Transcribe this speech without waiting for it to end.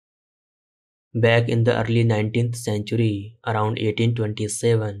Back in the early 19th century, around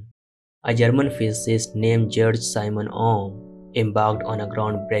 1827, a German physicist named George Simon Ohm embarked on a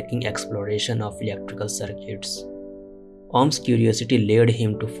groundbreaking exploration of electrical circuits. Ohm's curiosity led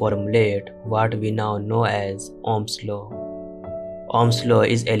him to formulate what we now know as Ohm's law. Ohm's law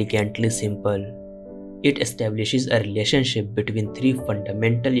is elegantly simple. It establishes a relationship between three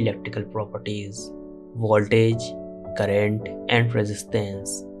fundamental electrical properties: voltage, current, and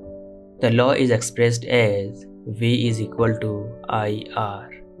resistance. The law is expressed as V is equal to IR.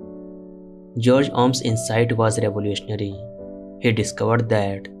 George Ohm's insight was revolutionary. He discovered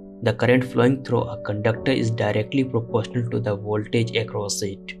that the current flowing through a conductor is directly proportional to the voltage across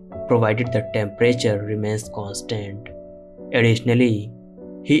it, provided the temperature remains constant. Additionally,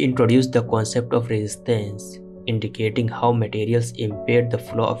 he introduced the concept of resistance, indicating how materials impede the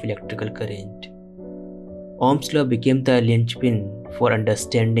flow of electrical current. Ohm's law became the linchpin for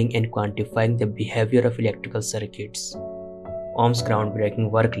understanding and quantifying the behavior of electrical circuits. Ohm's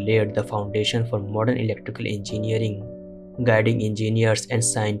groundbreaking work laid the foundation for modern electrical engineering, guiding engineers and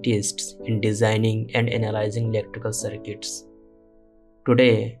scientists in designing and analyzing electrical circuits.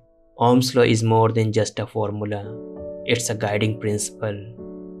 Today, Ohm's law is more than just a formula. It's a guiding principle.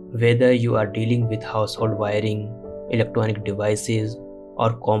 Whether you are dealing with household wiring, electronic devices,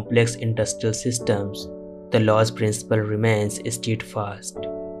 or complex industrial systems, the law's principle remains steadfast.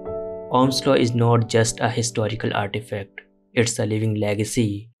 Ohm's law is not just a historical artifact, it's a living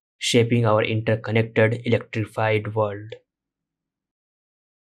legacy shaping our interconnected, electrified world.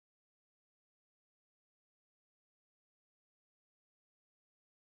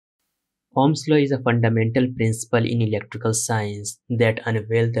 Ohm's law is a fundamental principle in electrical science that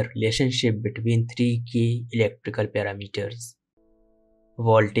unveils the relationship between three key electrical parameters: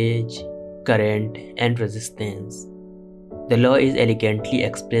 voltage, current, and resistance. The law is elegantly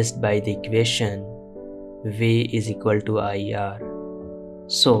expressed by the equation V is equal to IR.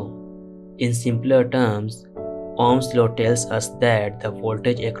 So, in simpler terms, Ohm's law tells us that the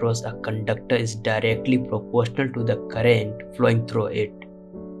voltage across a conductor is directly proportional to the current flowing through it,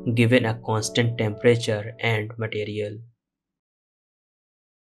 given a constant temperature and material.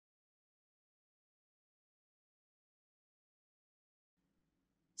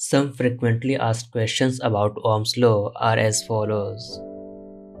 Some frequently asked questions about Ohm's law are as follows.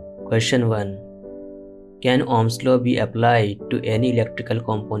 Question 1. Can Ohm's law be applied to any electrical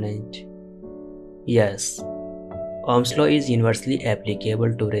component? Yes. Ohm's law is universally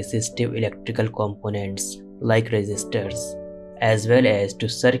applicable to resistive electrical components like resistors, as well as to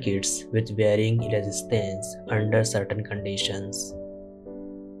circuits with varying resistance under certain conditions.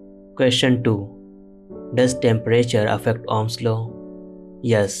 Question 2. Does temperature affect Ohm's law?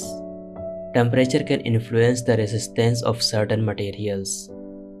 Yes. Temperature can influence the resistance of certain materials.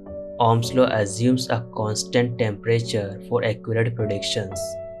 Ohm's law assumes a constant temperature for accurate predictions.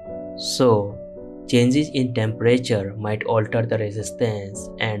 So, changes in temperature might alter the resistance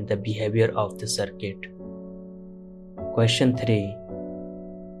and the behavior of the circuit. Question 3.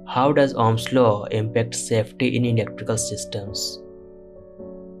 How does Ohm's law impact safety in electrical systems?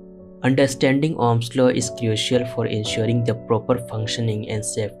 Understanding Ohm's law is crucial for ensuring the proper functioning and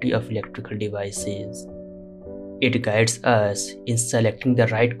safety of electrical devices. It guides us in selecting the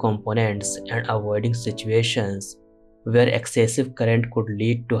right components and avoiding situations where excessive current could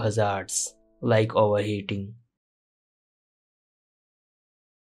lead to hazards like overheating.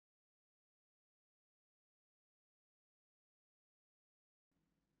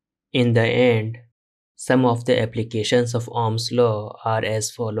 In the end, some of the applications of Ohm's law are as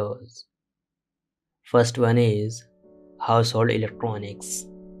follows. First one is household electronics.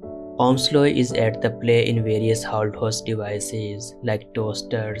 Ohm's law is at the play in various household devices like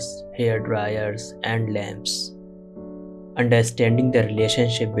toasters, hair dryers, and lamps. Understanding the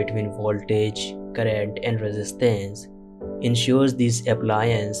relationship between voltage, current, and resistance ensures these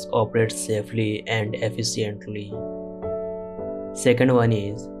appliances operate safely and efficiently. Second one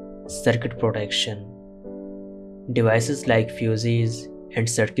is circuit protection. Devices like fuses and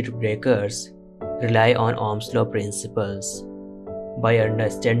circuit breakers rely on Ohm's law principles. By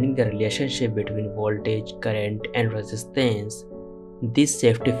understanding the relationship between voltage, current, and resistance, these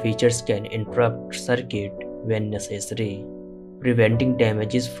safety features can interrupt circuit when necessary, preventing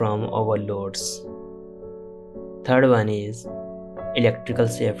damages from overloads. Third one is electrical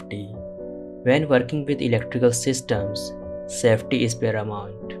safety. When working with electrical systems, safety is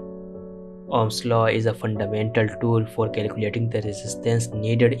paramount. Ohm's law is a fundamental tool for calculating the resistance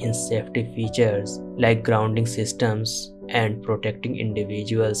needed in safety features like grounding systems and protecting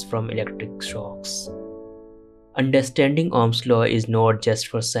individuals from electric shocks. Understanding Ohm's law is not just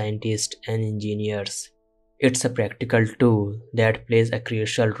for scientists and engineers. It's a practical tool that plays a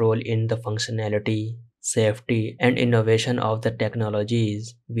crucial role in the functionality, safety, and innovation of the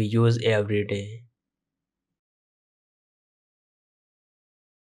technologies we use every day.